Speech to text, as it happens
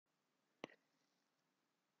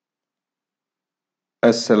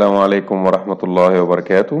Assalamu alaikum wa rahmatullahi wa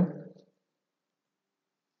barakatuh.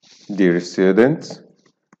 Dear students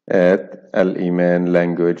at Al Iman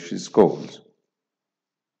Language Schools.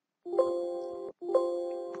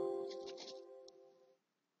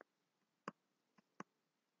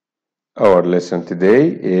 Our lesson today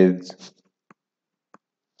is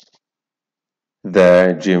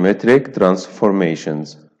the geometric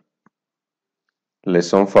transformations.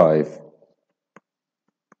 Lesson 5.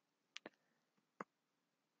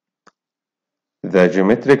 The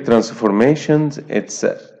geometric transformations, it's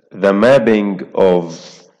the mapping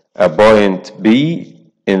of a point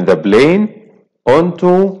B in the plane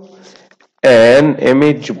onto an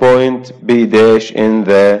image point B dash in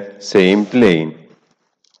the same plane.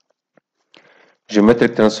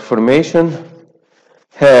 Geometric transformation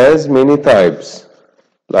has many types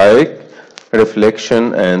like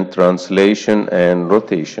reflection and translation and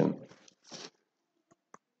rotation.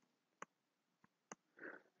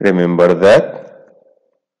 Remember that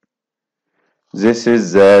this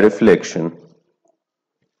is the reflection.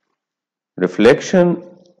 Reflection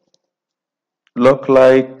look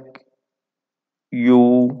like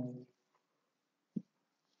you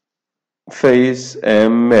face a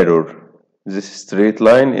mirror. This straight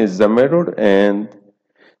line is the mirror and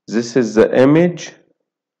this is the image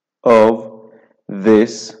of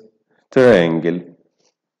this triangle.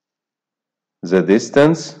 The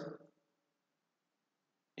distance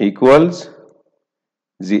equals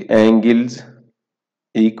the angles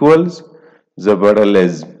equals the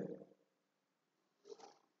parallelism.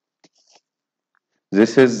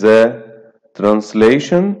 This is the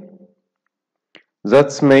translation.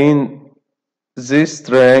 That's mean this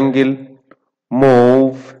triangle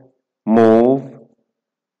move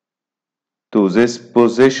to this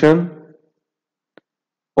position.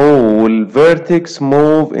 All vertex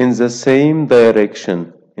move in the same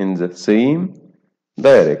direction.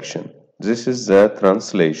 This is the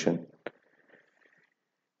translation.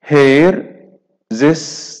 Here,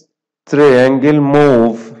 this triangle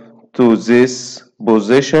move to this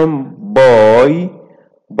position by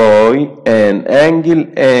an angle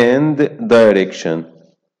and direction.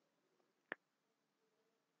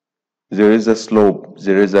 There is a slope,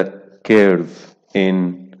 there is a curve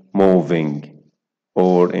in moving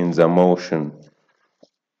or in the motion.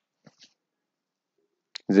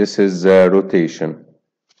 This is the rotation.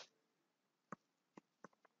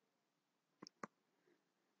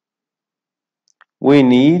 We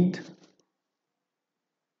need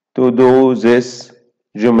to do this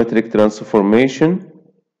geometric transformation.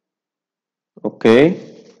 Okay,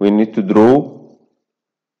 we need to draw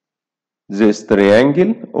this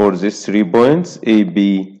triangle or these 3 points A,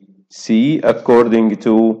 B, C according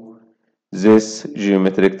to this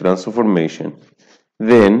geometric transformation.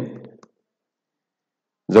 Then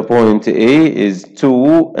the point A is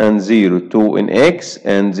 2 and 0, 2 in X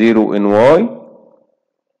and 0 in Y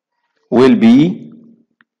will be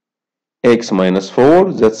X minus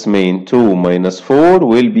 4, that's mean 2 minus 4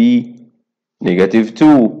 will be negative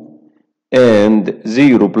 2 and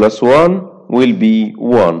 0 plus 1 will be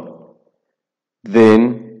 1.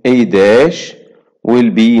 Then A dash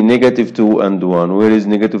will be negative 2 and 1. Where is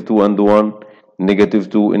negative 2 and 1? Negative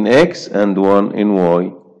 2 in X and 1 in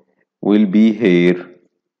Y will be here.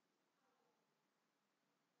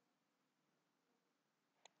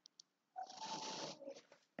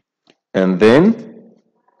 And then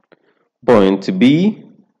point B,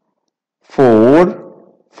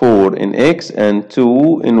 4 in X and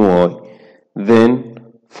 2 in Y. Then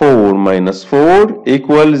 4 minus 4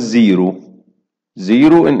 equals 0.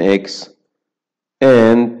 0 in X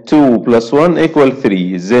and 2 plus 1 equals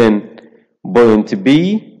 3. Then point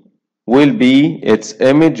B will be, its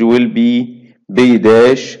image will be B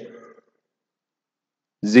dash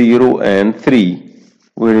 0 and 3.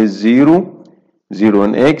 Where is 0? 0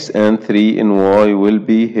 in X and 3 in Y will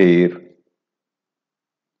be here.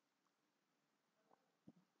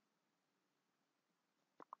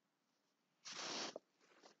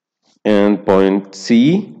 And point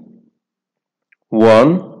C,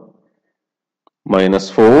 1 minus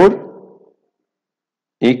 4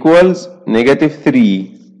 equals negative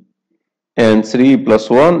 3 and 3 plus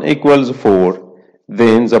 1 equals 4.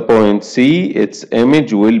 Then the point C, its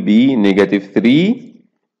image will be negative 3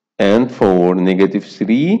 and 4. Negative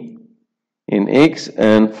 3 in X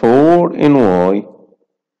and 4 in Y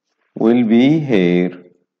will be here.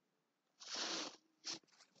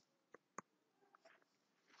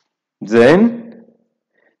 Then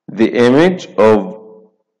the image of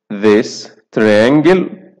this triangle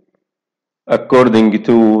according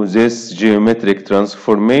to this geometric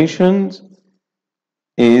transformations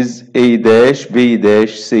is A dash, B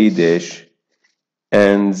dash, C dash.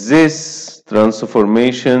 and this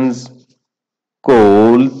transformations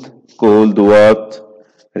called what?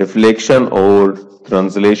 Reflection or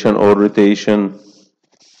translation or rotation.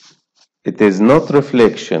 It is not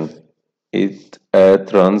reflection, it's a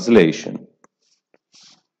translation.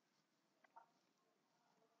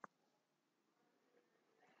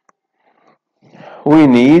 We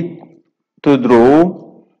need to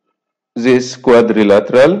draw this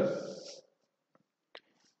quadrilateral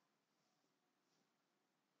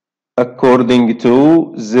according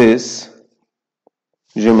to this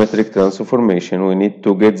geometric transformation. We need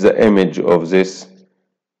to get the image of this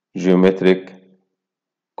geometric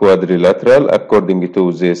quadrilateral according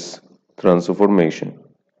to this transformation.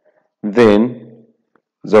 Then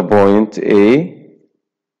the point A,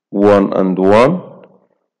 1 and 1,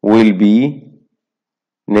 will be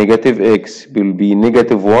negative x, will be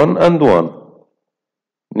negative 1 and 1.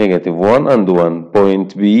 Negative 1 and 1.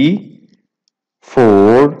 Point B,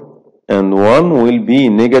 4 and 1 will be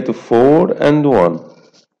negative 4 and 1.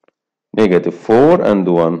 Negative 4 and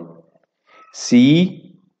 1.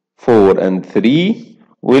 C, 4 and 3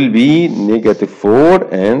 will be negative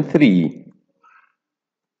 4 and 3.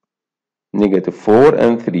 Negative 4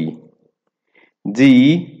 and 3.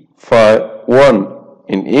 D, 1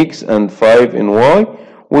 in x and 5 in y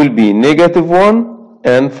will be negative 1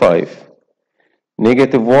 and 5.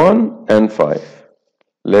 Negative 1 and 5.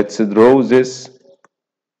 Let's draw this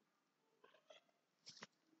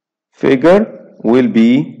figure. Will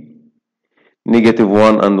be negative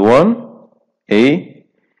 1 and 1, A,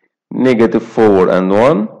 negative 4 and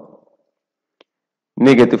 1,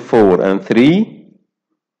 negative 4 and 3,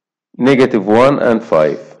 negative 1 and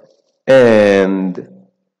 5. And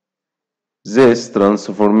this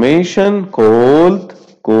transformation called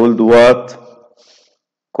what?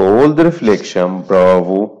 Called reflection.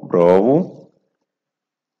 Bravo, bravo.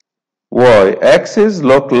 Y-axis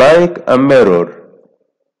look like a mirror.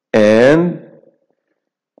 And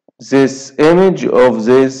this image of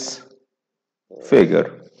this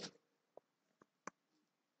figure.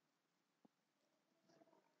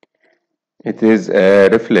 It is a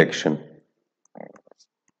reflection.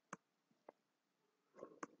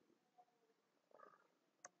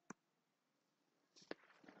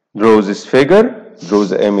 Draw this figure, draw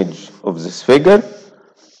the image of this figure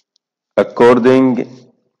according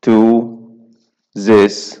to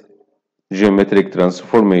this geometric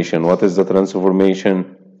transformation. What is the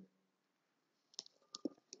transformation?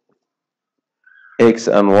 X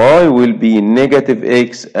and y will be negative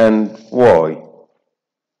x and y.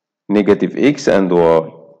 Negative x and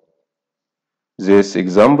y. This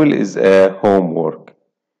example is a homework.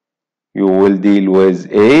 You will deal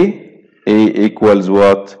with A equals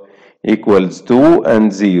what? Equals 2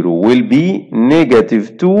 and 0 will be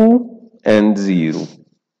negative 2 and 0.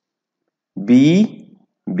 B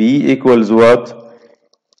equals what?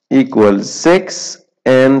 Equals 6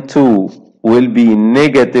 and 2 will be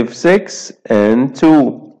negative 6 and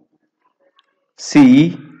 2.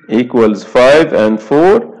 C equals 5 and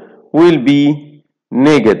 4 will be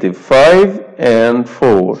negative 5 and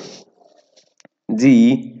 4.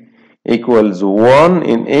 D equals 1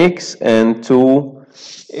 in x and 2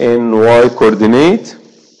 in y coordinate,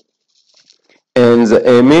 and the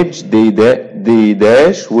image d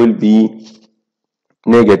dash will be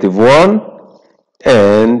negative 1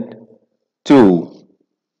 and 2.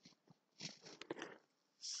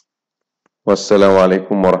 Wassalamu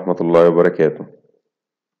alaikum wa rahmatullahi wa barakatuh.